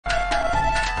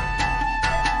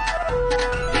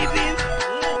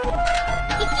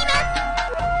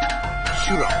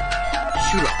シュラ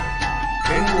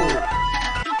剣豪。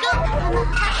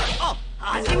あ、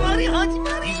始まり始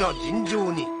まり。いざ尋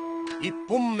常に一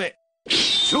本目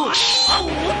勝負。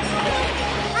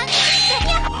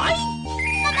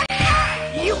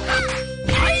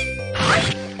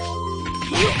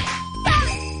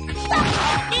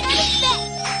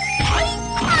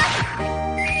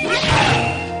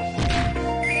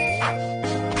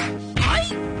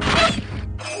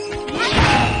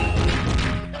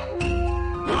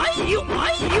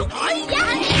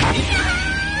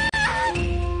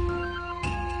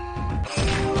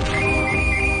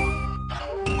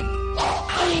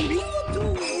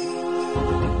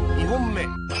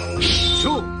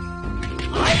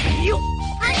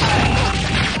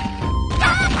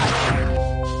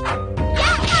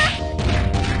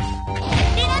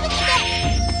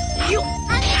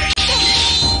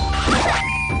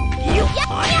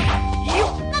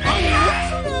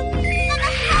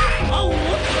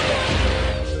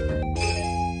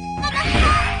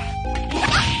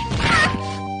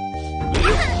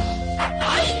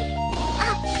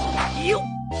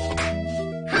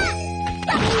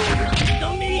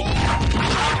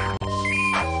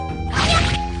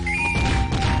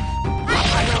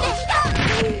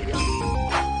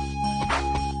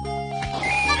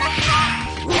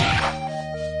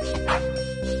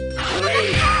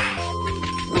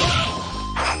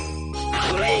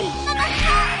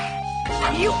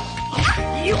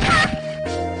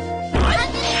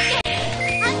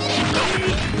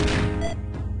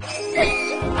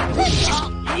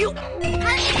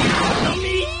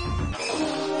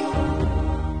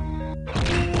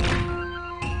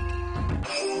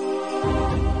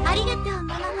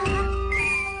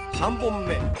3本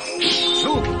目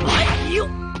勝負。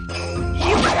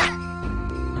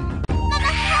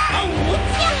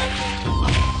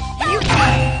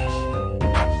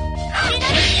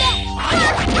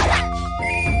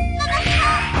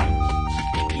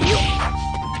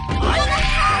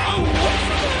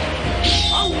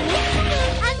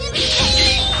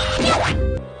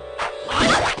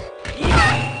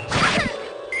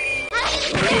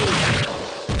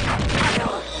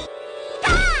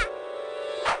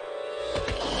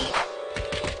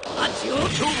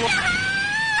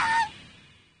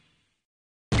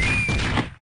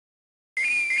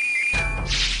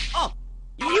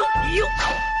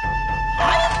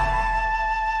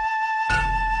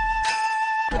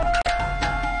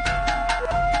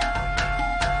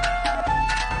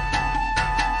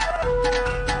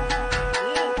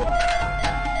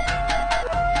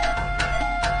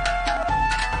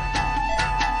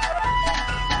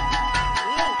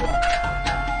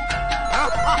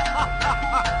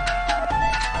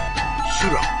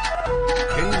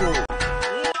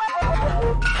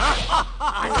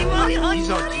い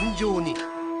ざ尋常に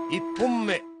一本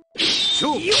目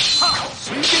勝負。水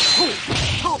月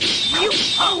刀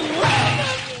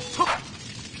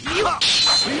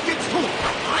水月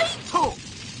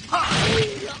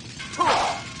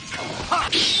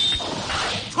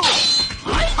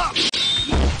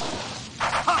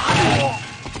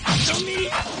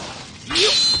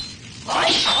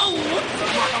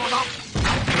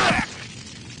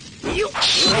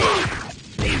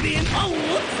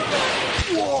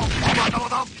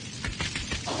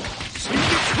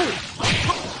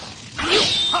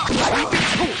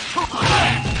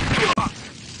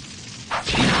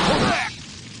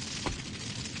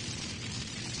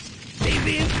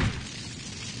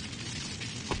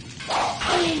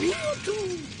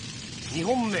2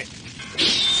本目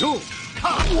勝負。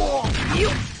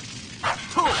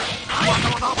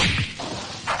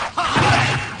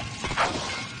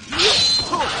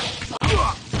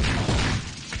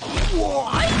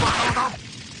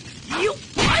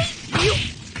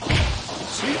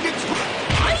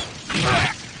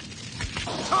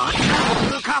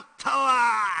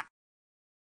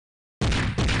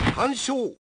完勝。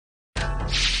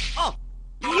あ、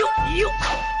いいよ。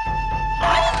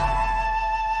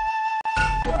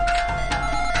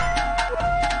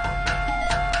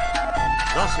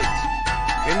挫折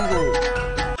剣豪。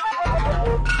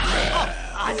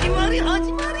始まり。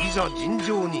いざ尋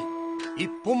常に一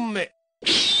本目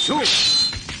勝負。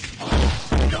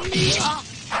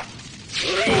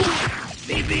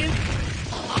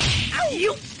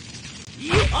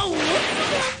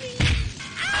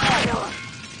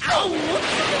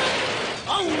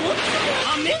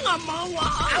目が回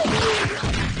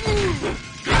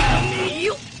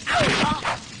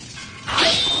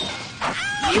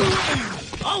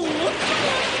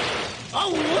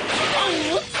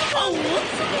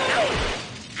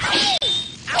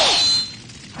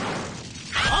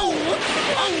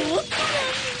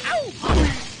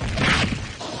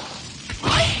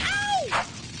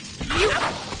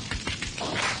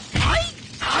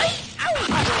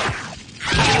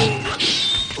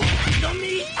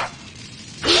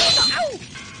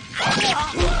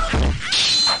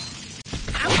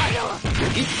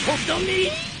ダ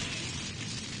メ。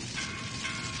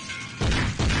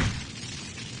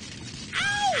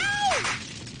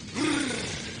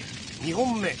2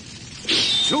本目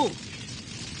勝負。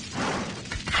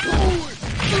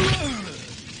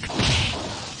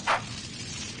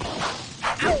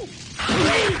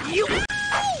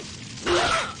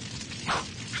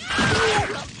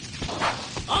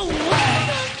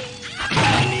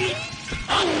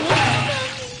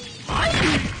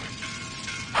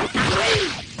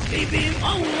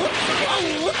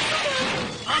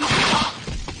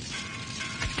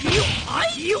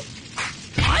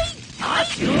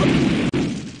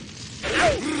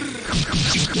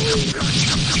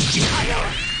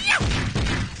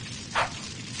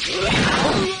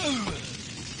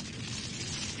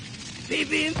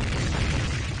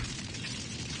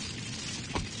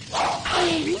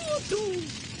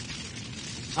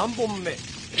3本目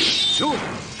勝負。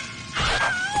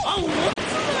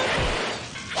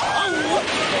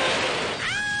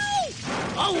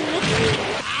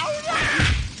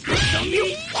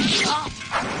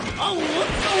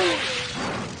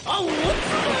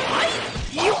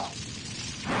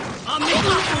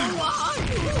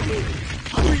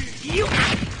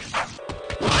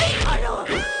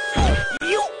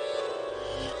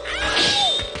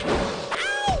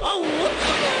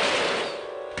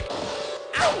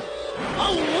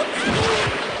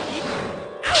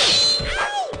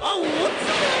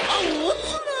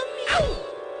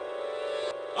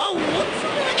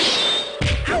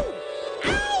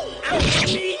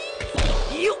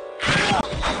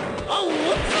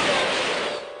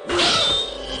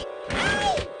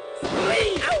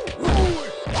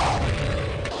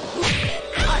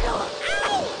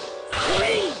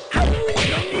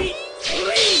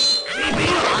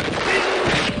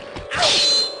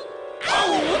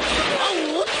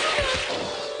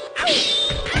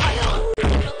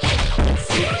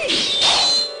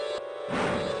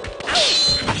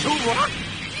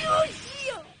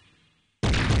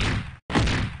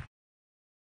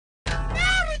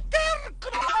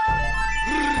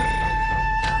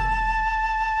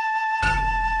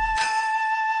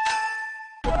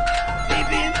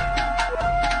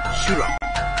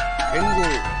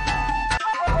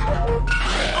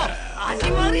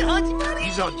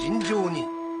いざ尋常に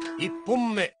1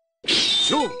本目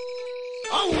勝負。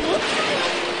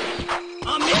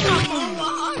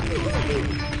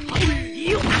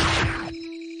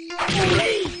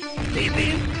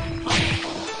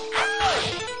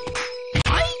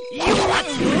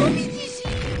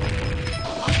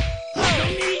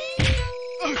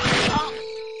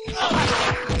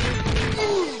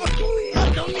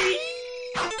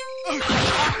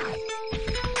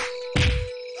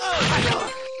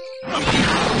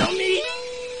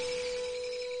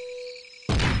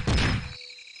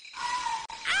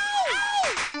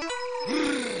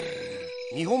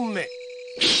2本目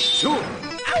勝負。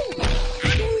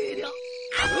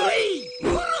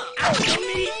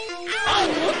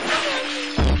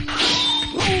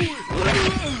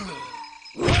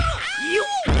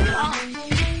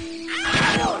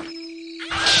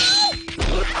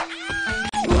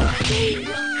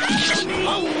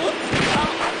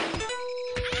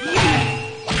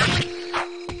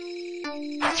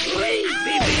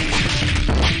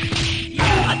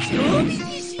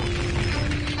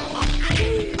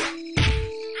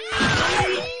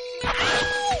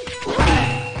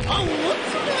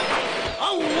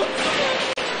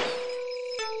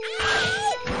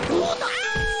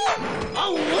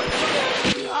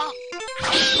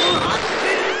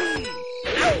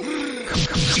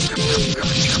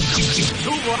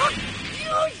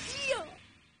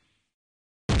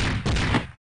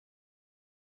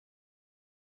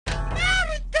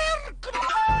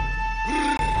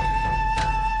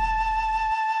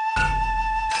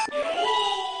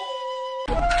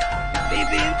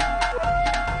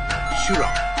シュラ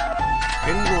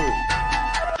剣豪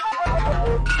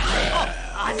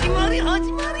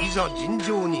いざ尋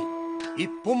常に1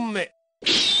本目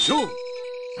勝負。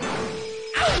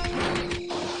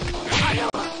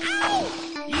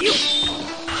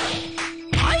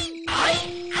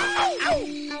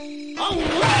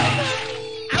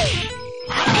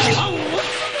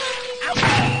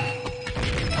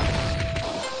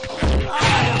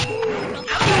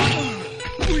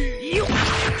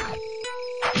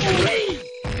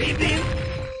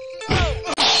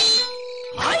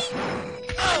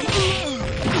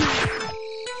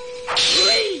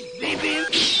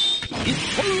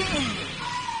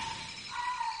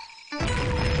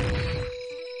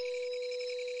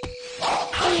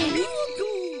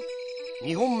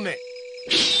2本目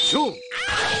勝負。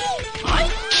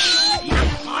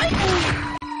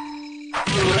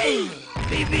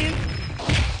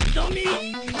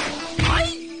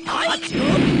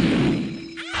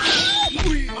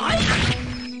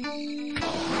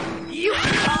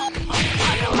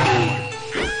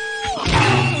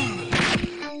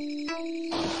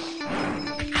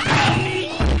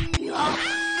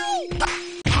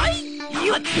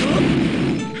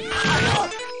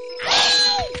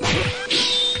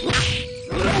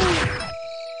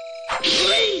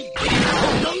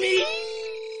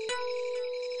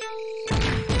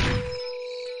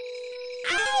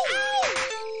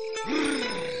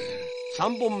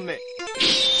3本目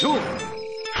勝負。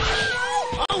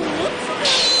あ、おつ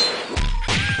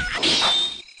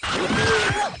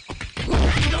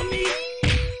ダメ。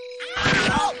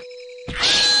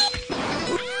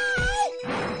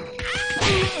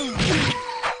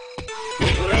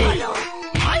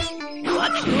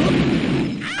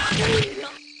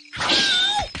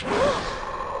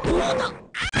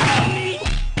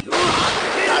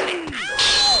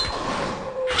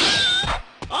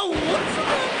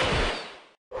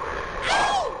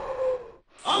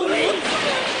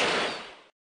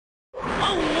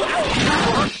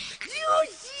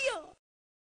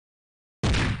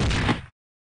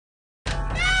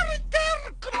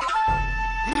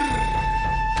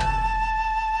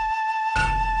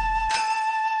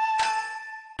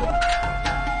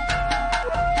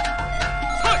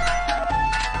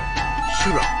修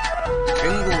羅剣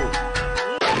豪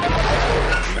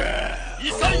異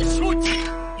彩承知。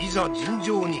いざ尋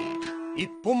常に1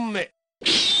本目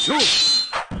勝負。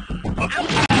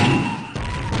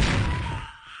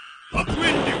白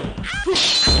煙流。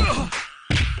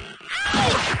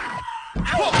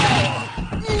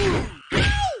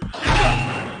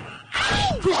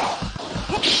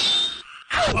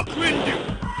白煙流。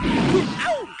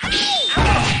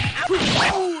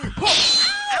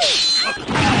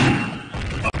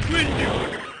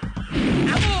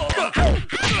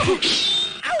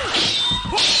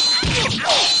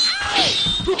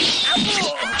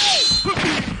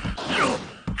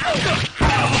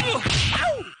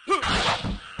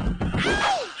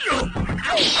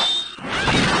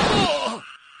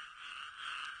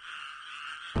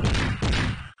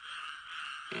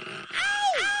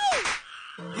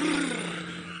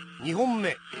2本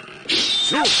目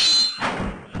勝負。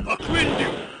白煙流。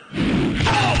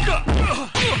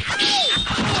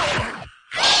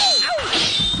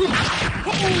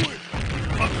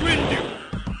白煙流。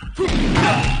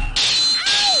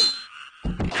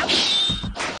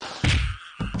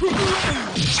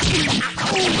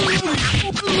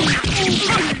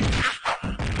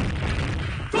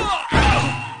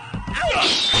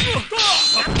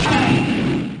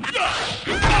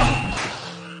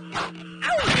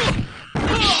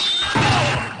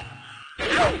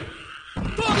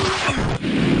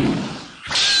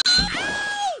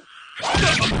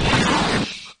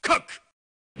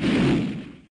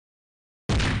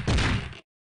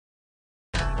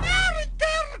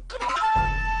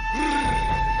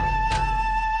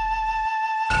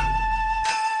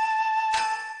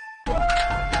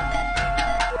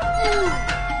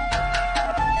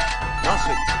出せ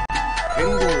剣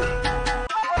豪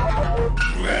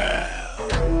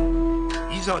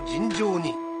いざ尋常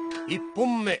に1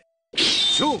本目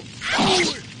勝負。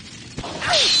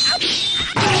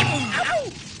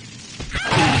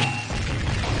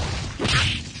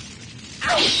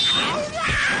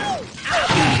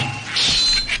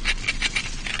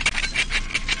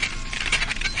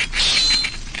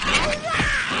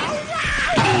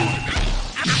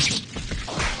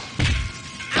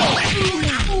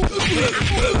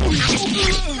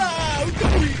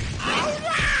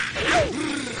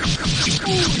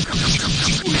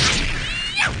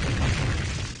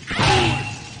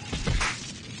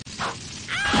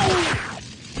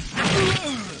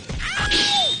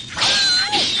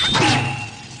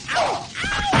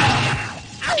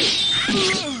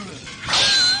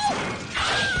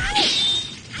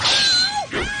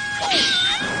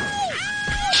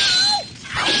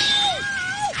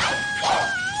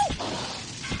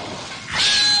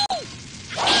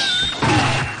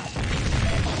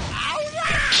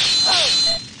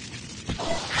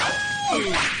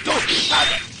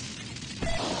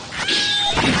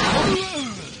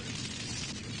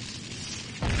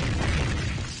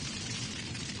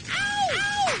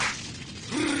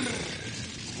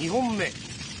2本目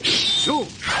勝負。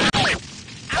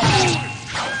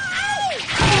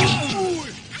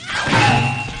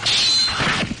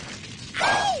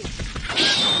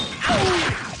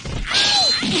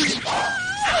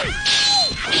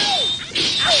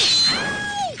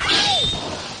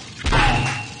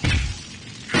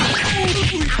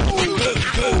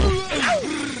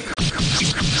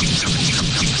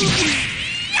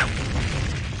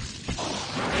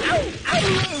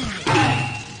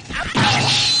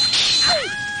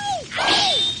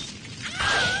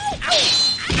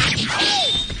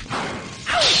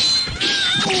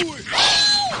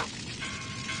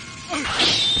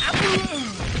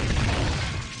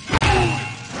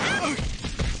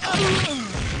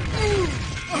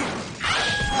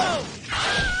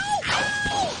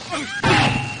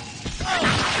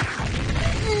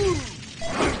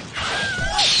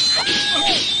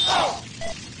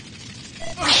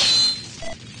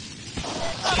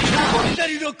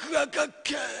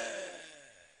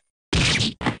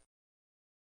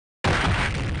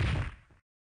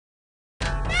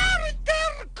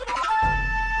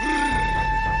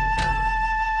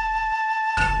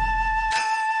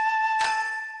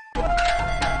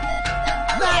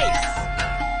シ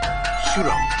ュ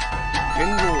ラ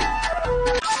剣豪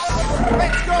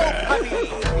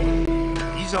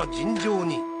いざ尋常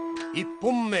に1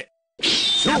本目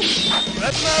勝負。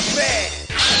Let's not play.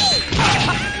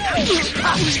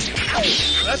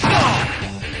 Let's go.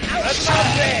 Let's not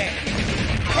play.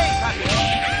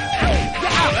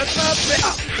 Let's not play.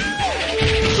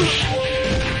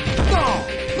 Go.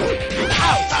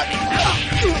 Out.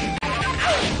 Go.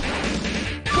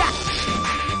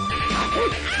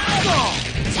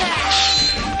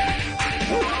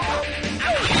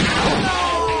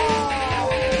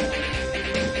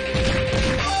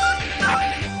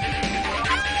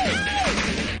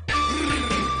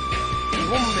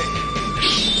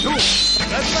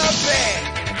 Let's not play.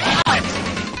 Out.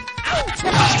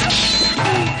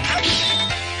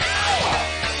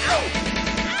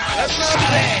 Let's not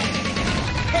play.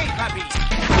 Hey, puppy.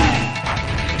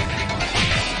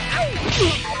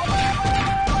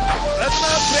 Let's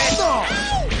not play.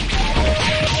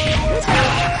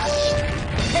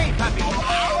 Hey, puppy.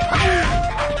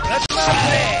 Let's not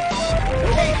play.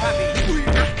 Hey, puppy.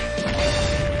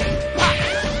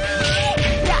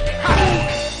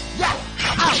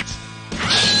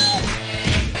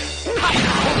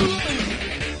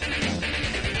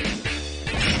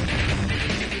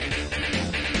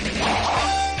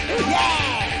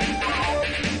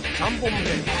 3本目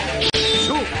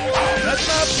勝負。Let's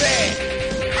not play.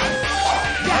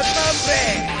 Let's not play.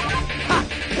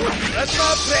 Let's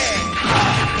not play.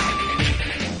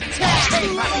 Hey,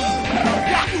 puppy.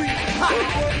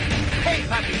 Hey,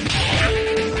 puppy.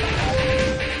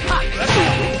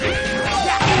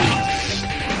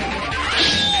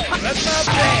 Let's not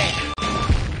play.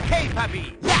 Hey, puppy.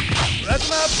 Let's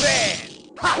not play.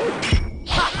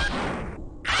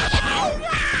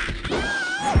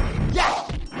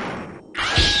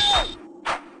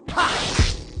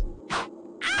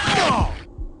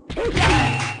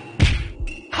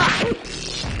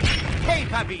 Hey,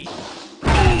 puppy.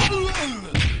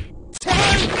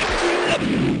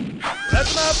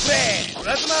 Let's not play.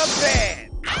 Let's not play.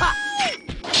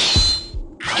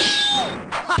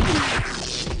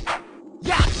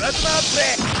 Let's not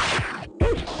play.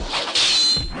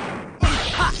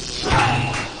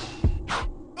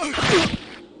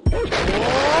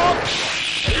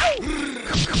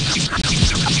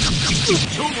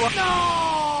 No!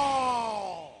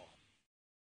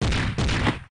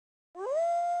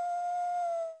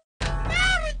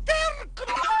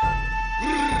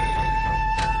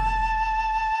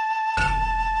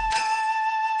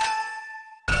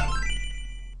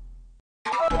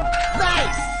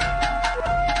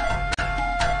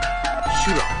シ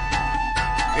ュラ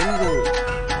剣豪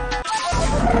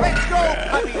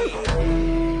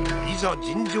いざ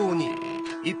尋常に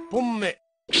1本目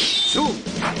勝負。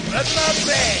Let's not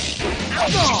play.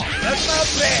 Let's not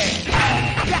play.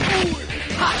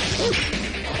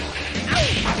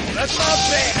 Let's not play. Let's not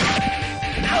play.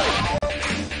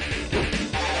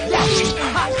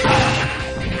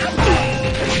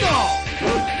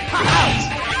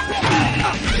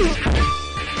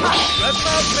 Let's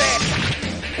not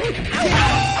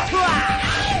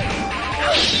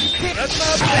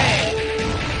play.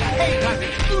 Hey, puppy.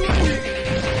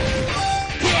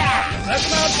 Let's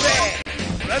not play.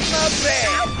 Let's not play.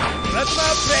 Let's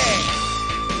not play.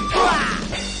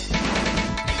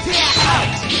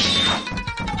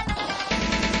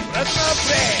 Let's not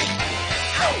play.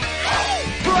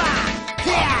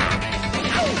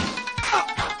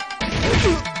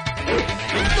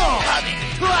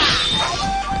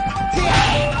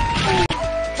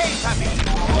 Hey, puppy.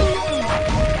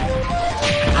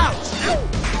 Out.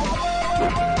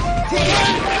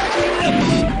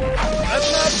 Let's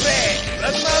not play.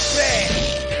 Let's not play.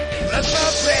 Let's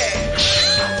not play.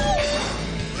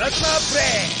 Let's not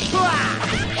play.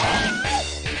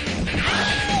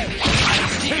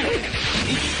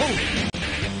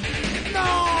 No!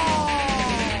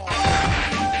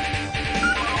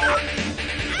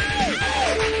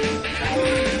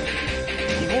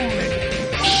 2本目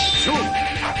勝負。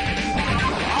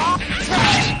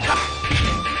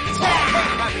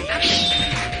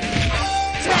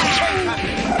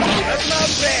Let's not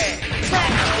play.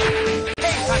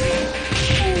 Hey, puppy.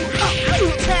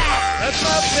 Let's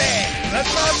not play.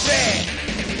 Let's not play.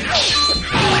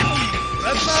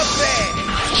 Let's not play.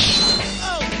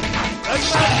 Let's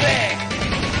not play.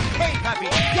 Hey, puppy.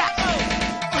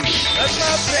 Let's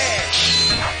not play.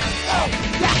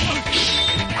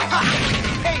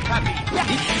 Hey, puppy.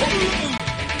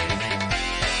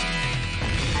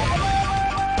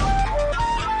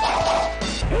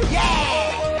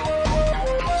 Yeah!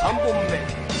 3本目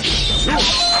勝負。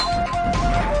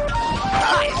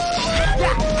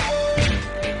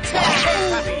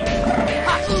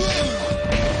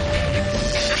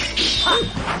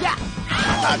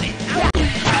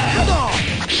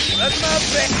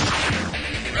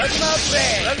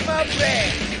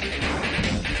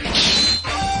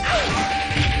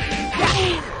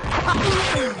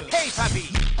Hey, Fabi!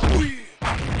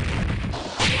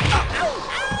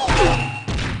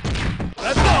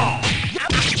 Let's go!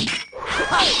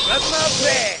 That's my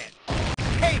plan!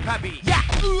 Hey, Fabi! Yeah!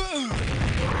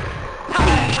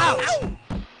 Ouch!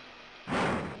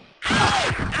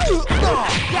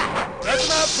 That's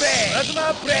my plan! That's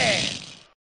my plan!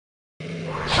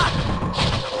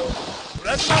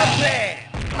 That's my plan!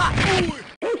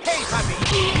 Hey, Fabi!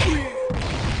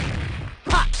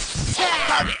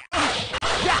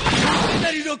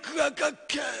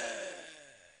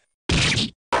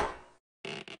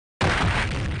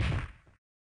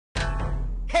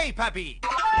 Hey, Papi!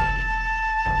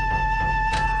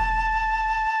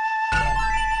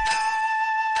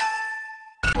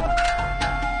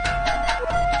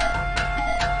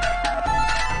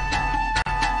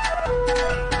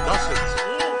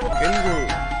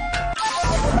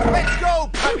 Let's go,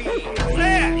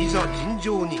 Papi! いざ尋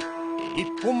常に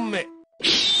1本目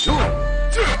勝負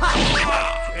旋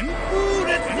風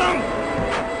列弾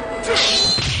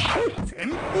旋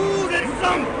風列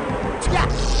弾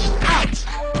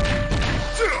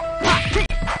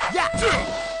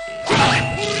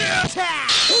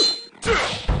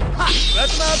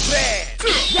That's my plan.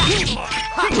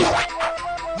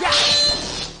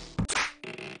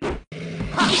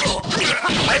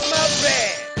 That's my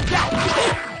plan.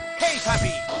 Hey,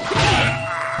 Papi. Hey, Papi.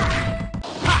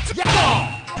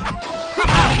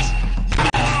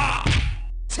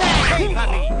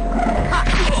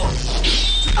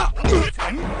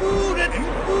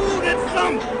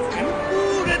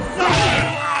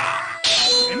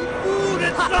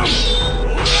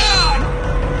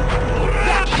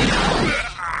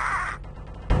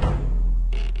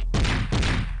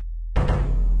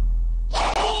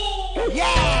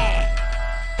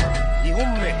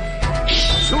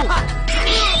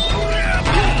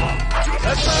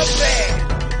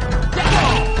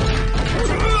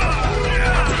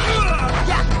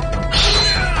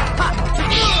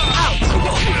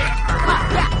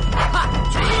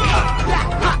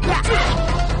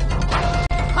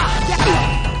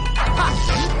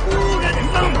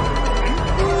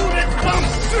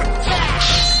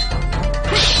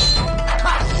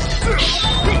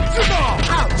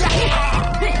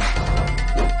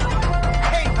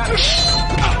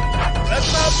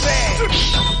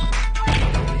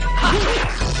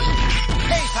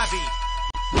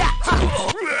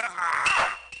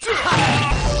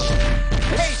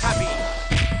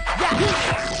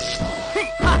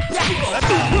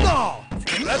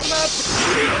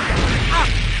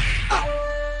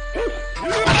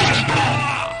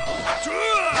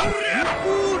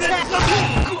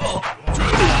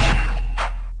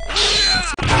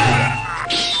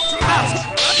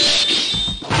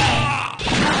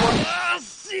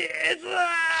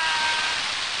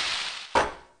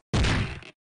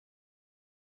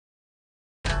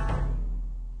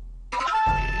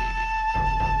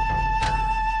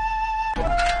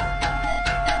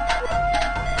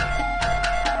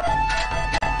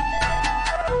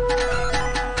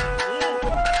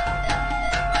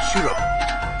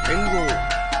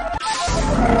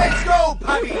 Let's go,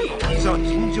 Papi! いざ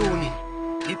尋常に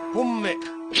1本目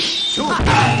勝負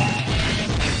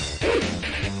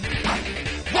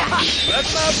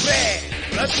That's my plan!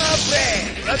 That's my plan!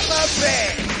 That's my plan!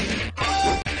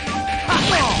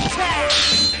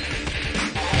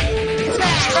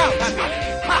 Let's go, Papi!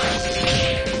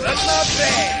 That's my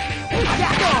plan!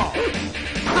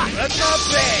 That's my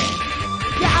plan!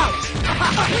 Get out!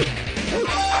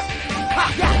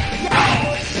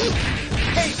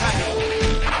 Hey, Papi!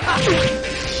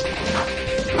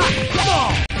 Come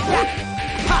on!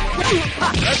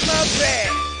 That's my plan!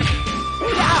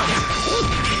 Get out!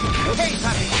 Hey,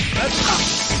 Papi! Let's go!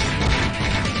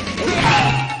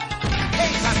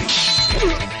 Hey, Papi!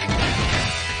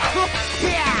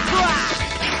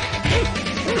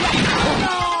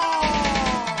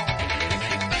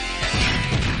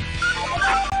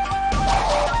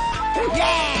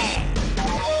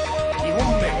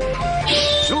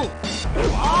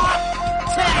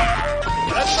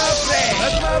 That's my plan!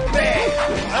 That's my plan!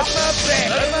 That's my plan!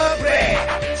 That's my plan!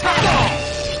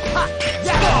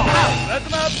 That's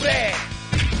my plan!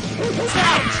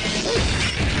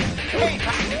 Hey,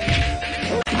 Papi!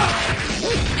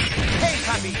 Hey,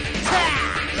 Papi!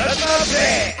 That's my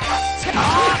plan!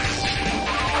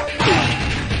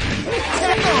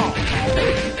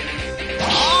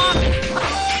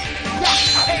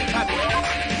 Hey, Papi!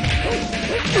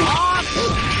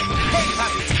 Hey,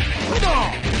 Papi! Come on!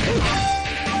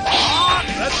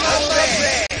 That's my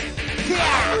plan!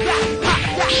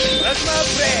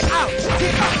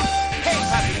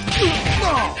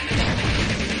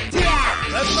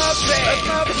 not play. Let's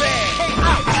not play. Hey,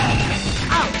 out.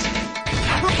 Out.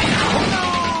 No.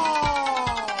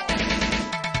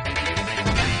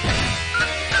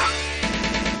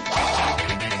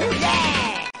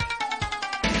 Yeah.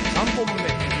 3本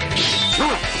目。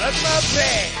Shoot. Let's not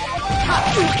play.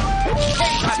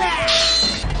 Hey, attack.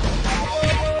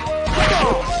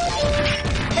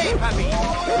 Hey, Pappy.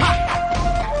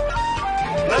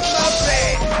 Let's not play.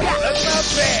 Let's not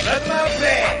play. Let's not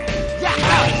play.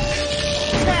 Yeah, out.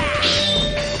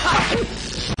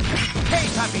 Hey,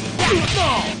 Pappy. No.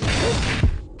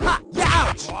 Ha, yeah,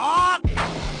 out. What?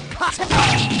 Ha,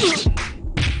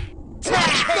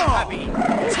 hey, Pappy.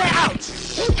 Out.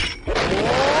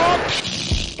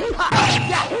 Ha,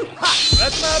 yeah. Ha.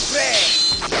 Let's not play.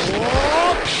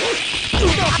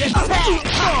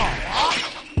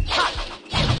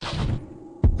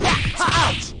 Get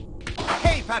out!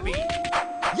 Hey, Pappy!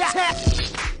 Yeah!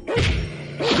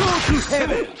 Go to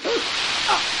heaven!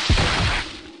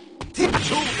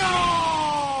 No!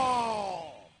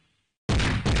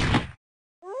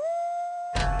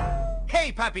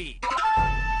 Hey, Pappy!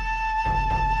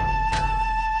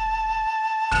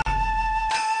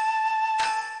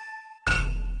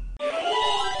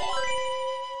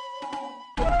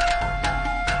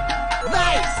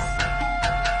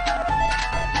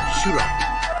 Shodown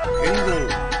変更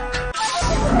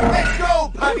Let's go,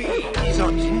 Pappy! いざ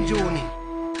尋常に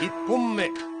1本目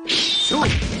勝負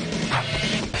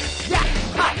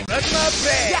Let's not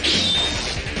play!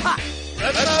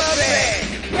 Let's not play!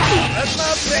 Let's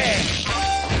not play!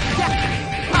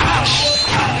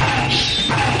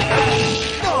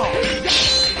 No!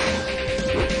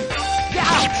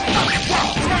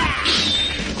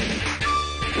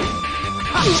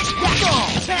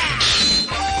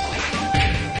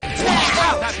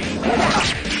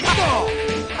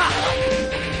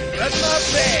 Let's not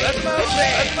play! Let's not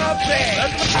play! Let's not play!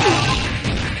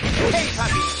 Hey,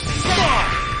 Pappy!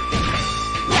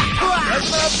 Let's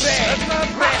not play! Let's not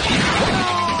play!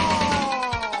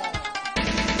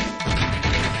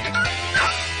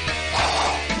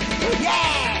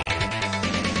 Yeah!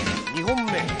 2本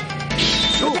目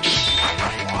勝負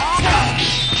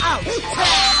Out!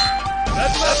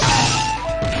 Let's not play!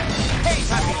 Hey,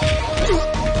 Pappy!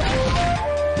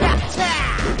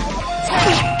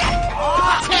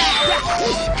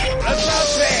 Let's not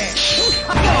play!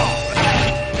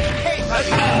 Hey,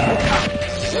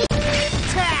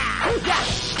 Pappy!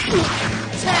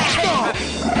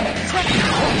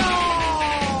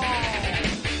 Yeah!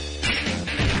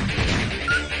 3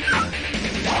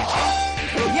本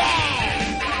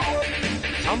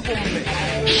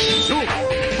目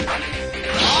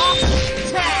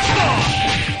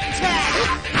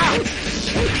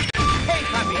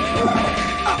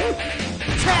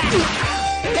勝負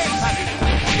Hey, Pappy!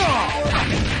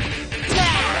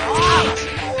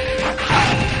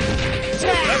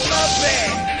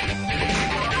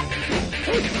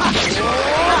 Hey, Pappy!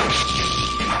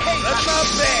 Let's not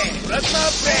play! Let's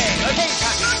not play! Let's not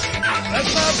play!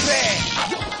 Let's not play!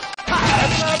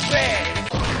 Let's not play!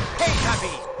 Hey,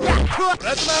 Pappy!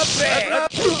 Let's not play!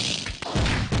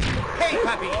 Hey,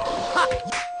 Pappy!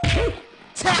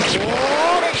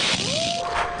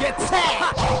 Get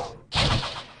tagged!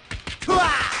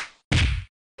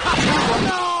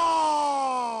 No!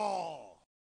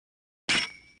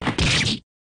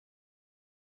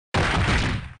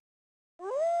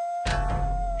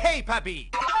 Hey, Pappy!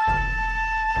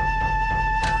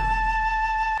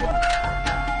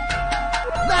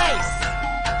 Nice!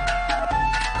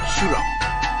 Shodown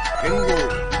変更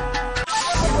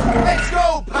Let's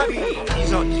go, Pappy! い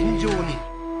ざ尋常に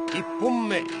1本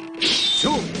目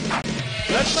勝負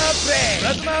Let's not play!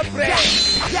 Let's not play!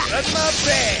 Let's not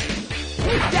play!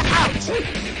 Yeah, out!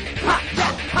 Ha,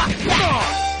 yeah, ha, no!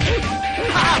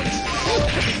 Out!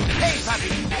 Hey, Pappy!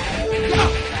 Go!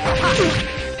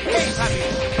 Hey, Pappy!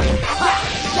 Ha,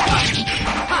 yeah,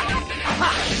 ha, ha,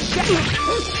 yeah!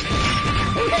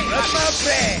 Hey, let's not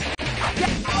play!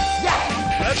 Yeah,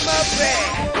 let's not play!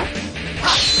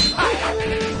 Ha, ha!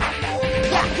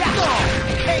 Yeah, yeah, no!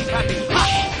 Hey, Pappy! Ha,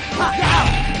 ha, yeah!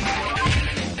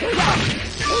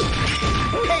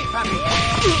 Hey, Pappy!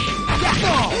 Yeah,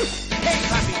 no! Hey,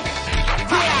 Pappy!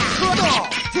 Yeah, no!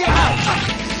 Yeah, out!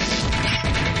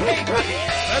 Hey, Pappy!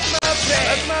 Let's not play!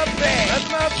 Let's not play! Let's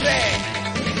not play!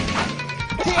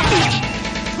 Yeah,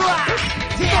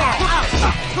 out!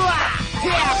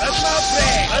 Let's not play!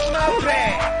 Let's not play!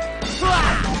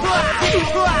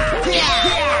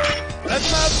 Let's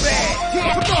not play! Let's not play!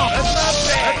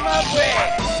 Let's not play!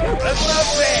 Let's not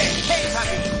play! Hey,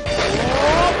 Pappy!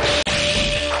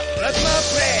 Let's not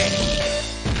play!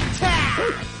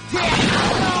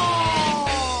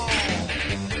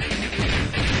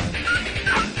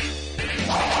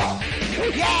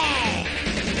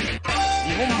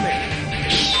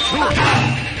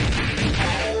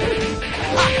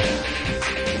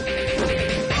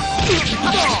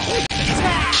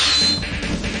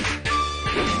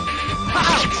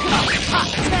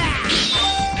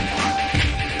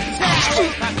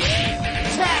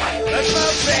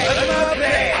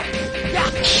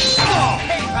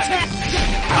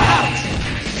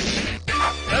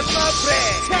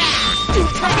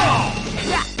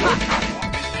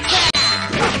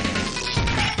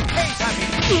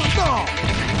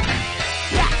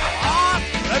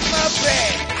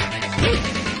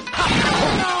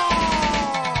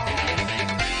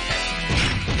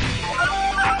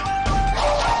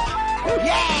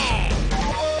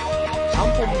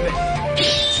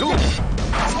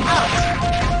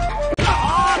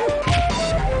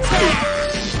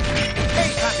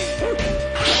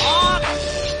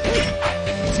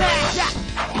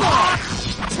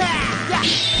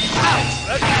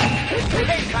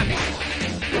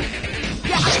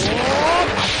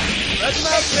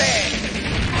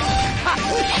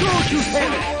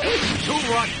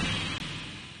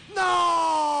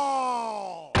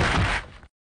 No!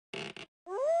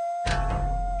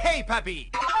 Hey,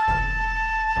 puppy!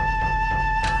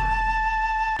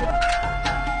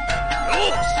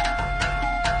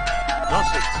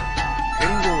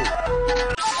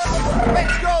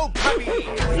 Let's go, puppy!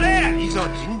 いざ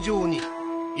尋常に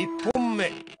一本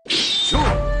目勝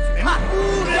負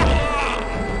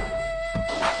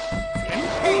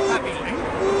Hey, puppy!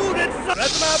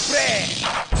 Plasma play!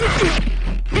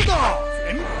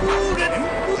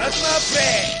 Plasma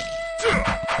play!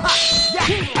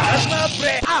 Plasma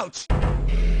play! Ouch!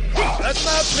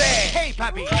 Plasma play! Hey,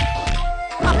 puppy!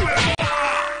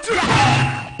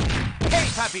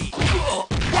 Hey, puppy!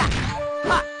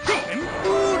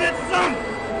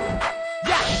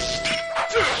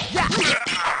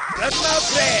 Plasma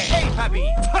play! Hey,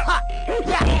 puppy!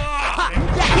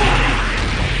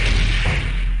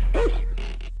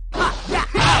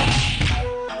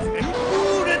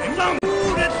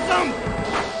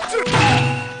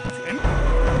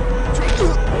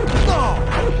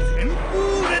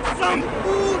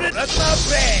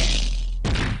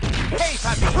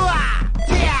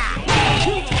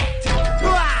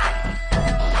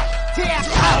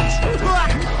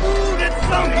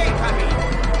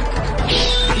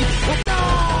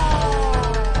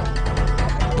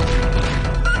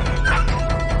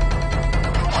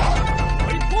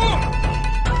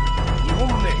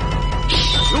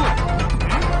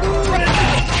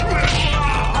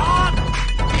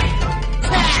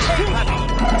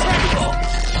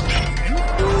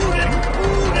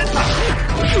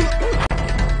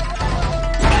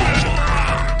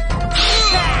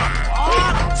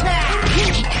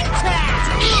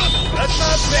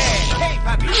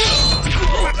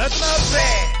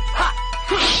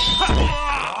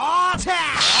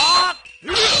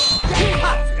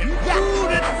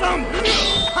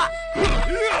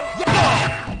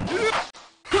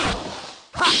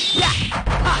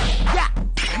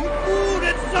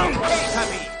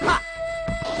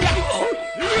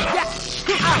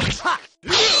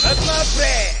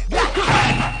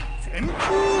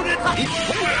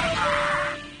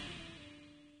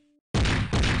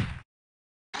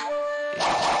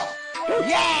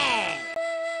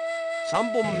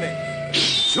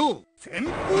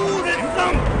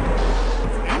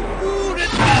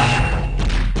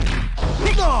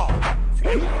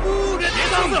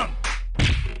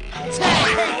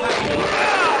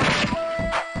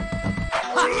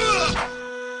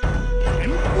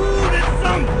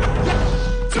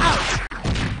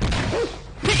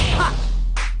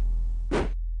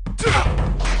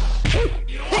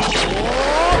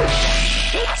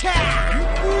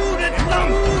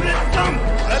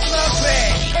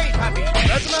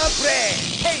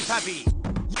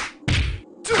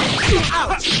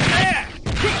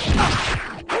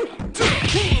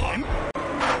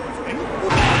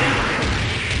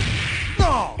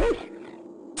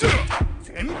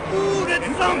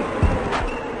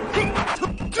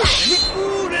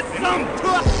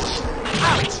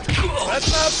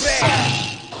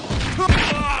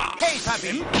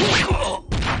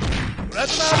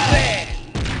 Let's not play!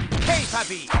 Hey, puppy! Hey,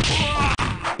 puppy!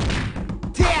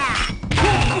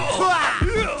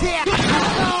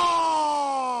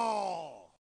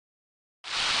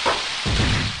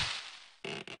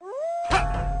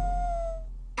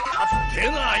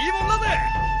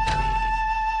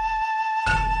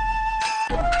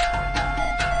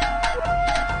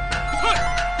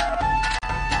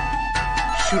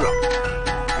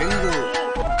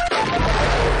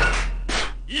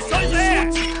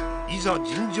いざ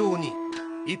尋常に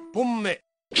一本目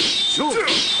勝負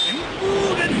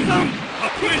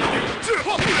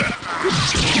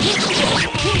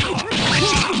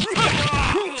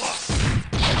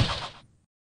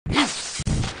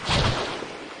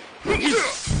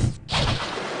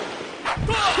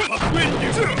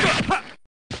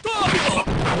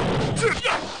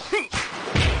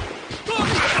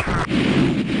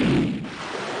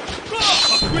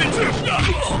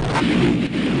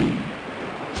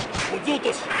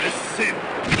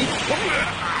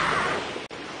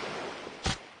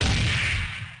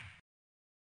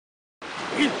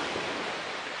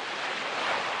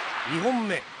2本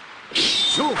目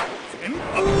勝負旋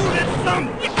風列山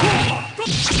決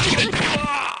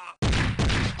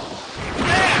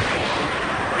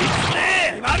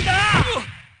まりだ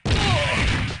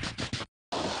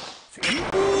旋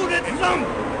風列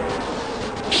山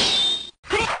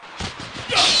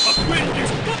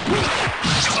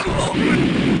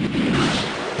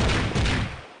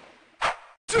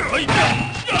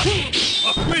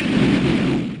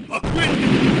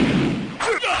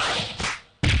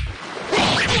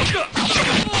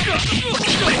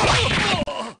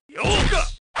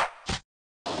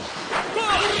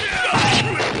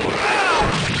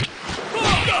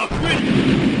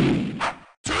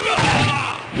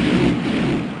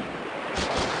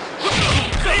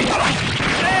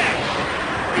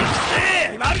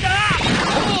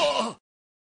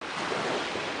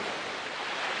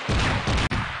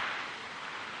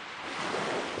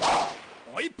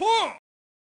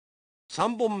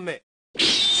3本目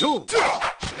勝負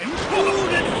旋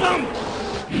風列山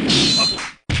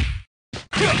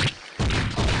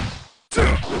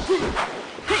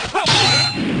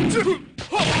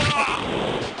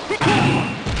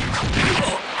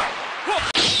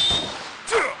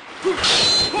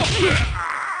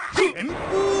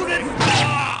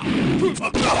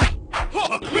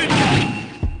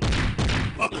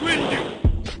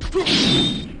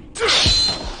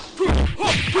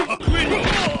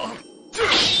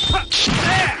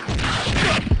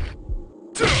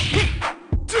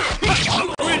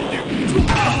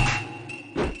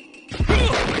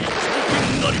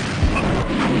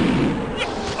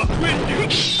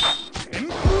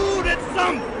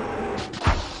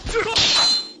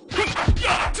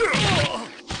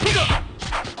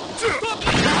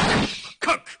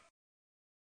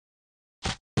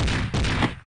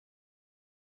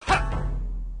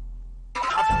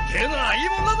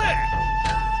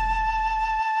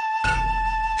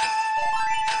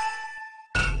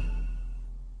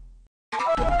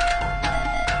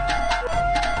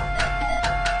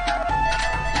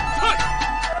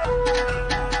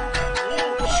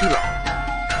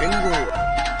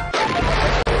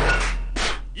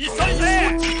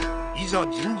いざ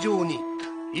尋常に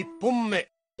1本目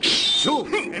勝負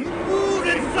旋風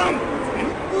列山旋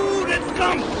風列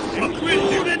山旋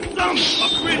風列山白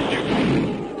煙流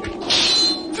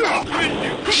白煙流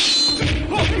旋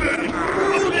風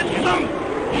列山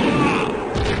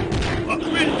白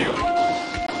煙流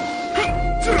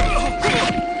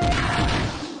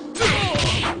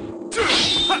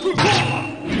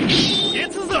月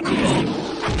山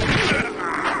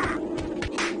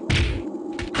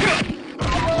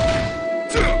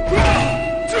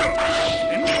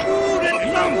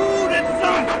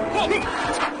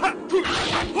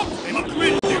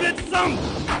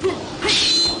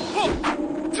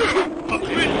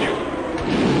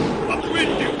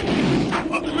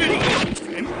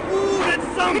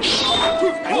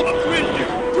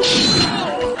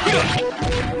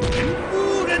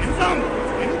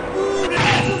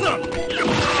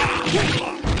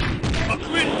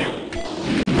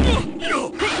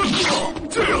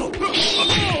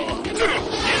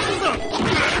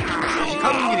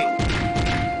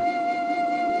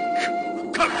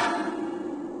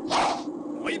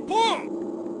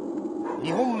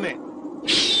2本目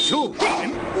勝負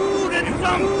旋風列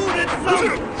山列山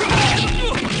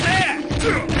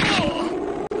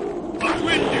白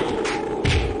煙流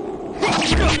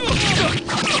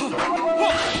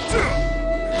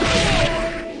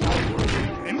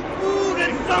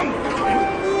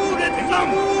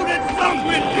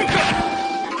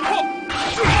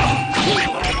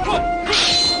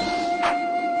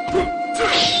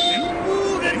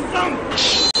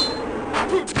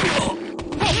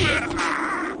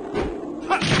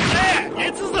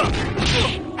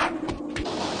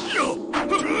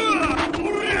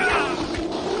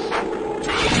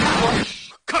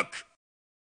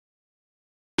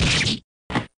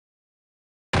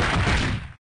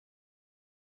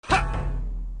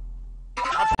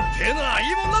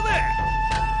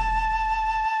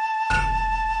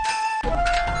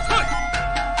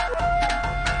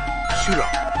修羅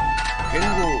剣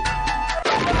豪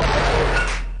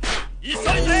一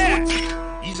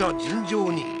ざ尋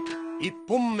常に1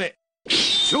本目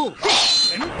勝負。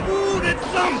旋風列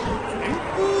山旋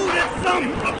風列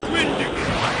山バックエンディング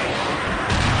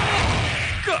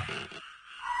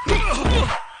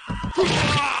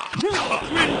バック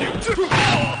エンディング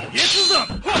イエスザン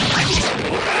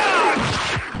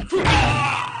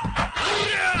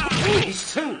一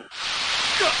戦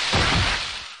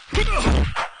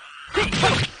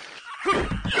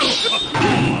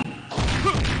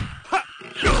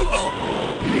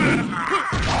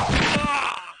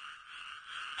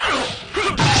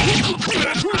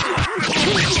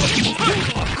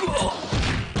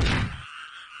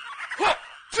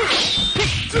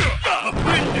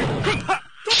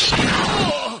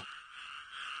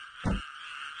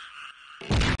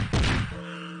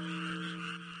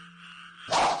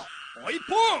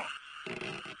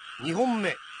2本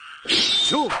目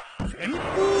勝負。旋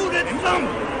風列山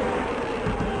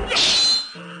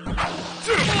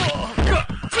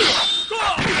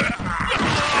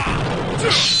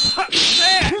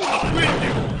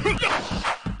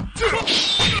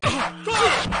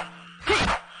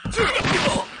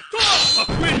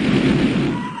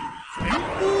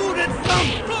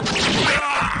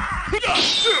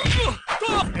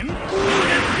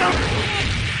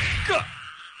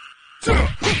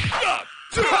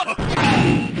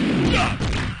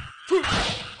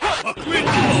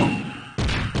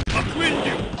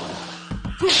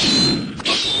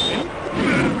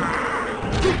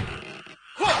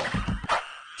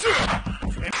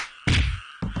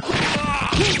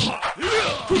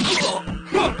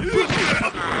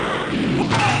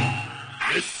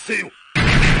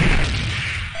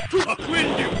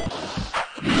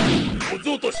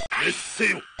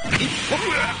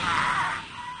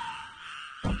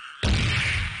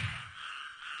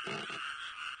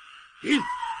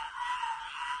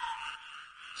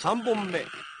3本目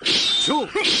勝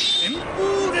負。旋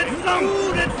風列山旋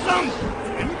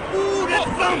風列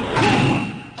山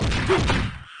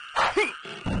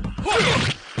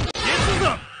イエス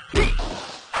ザン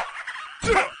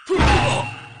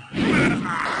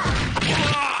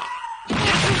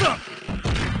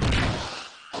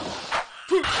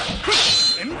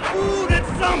旋風列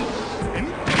山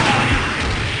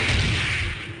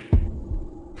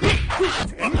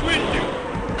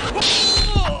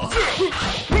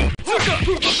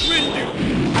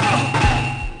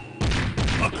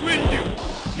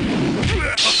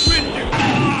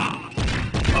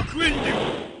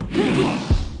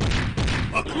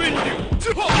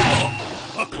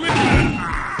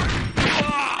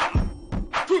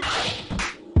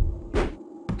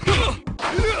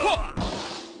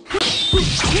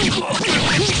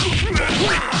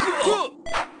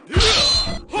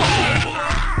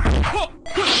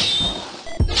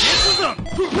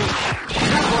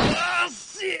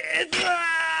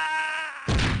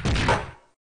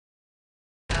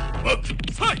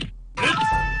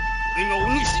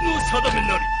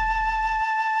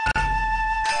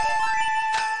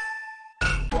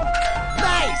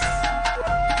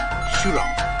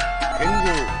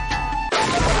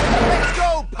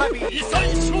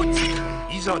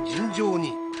いざ尋常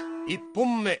に1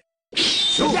本目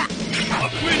勝負。旋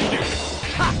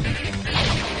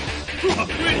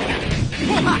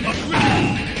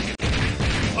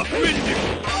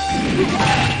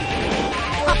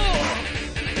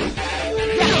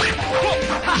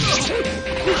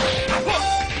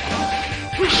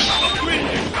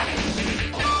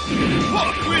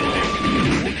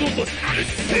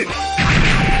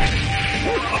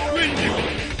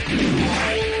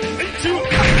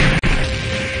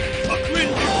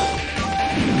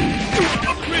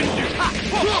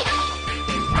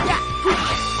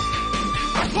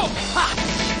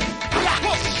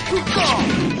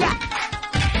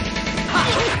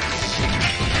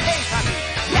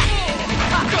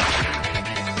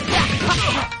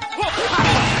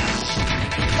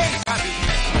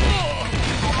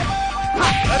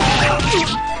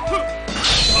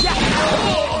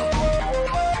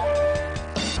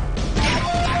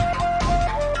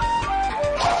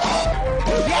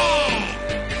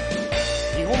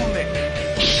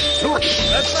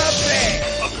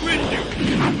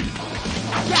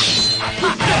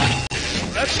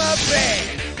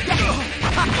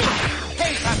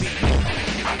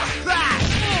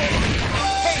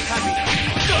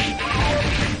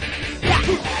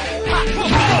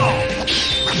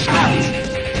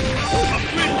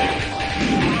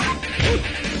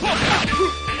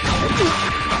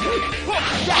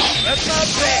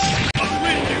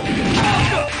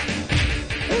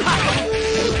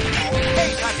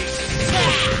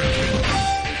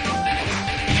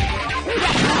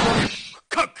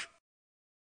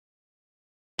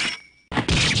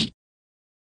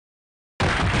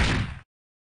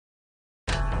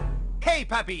Okay,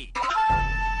 puppy.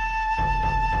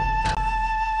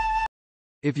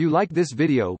 If you like this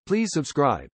video, please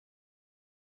subscribe.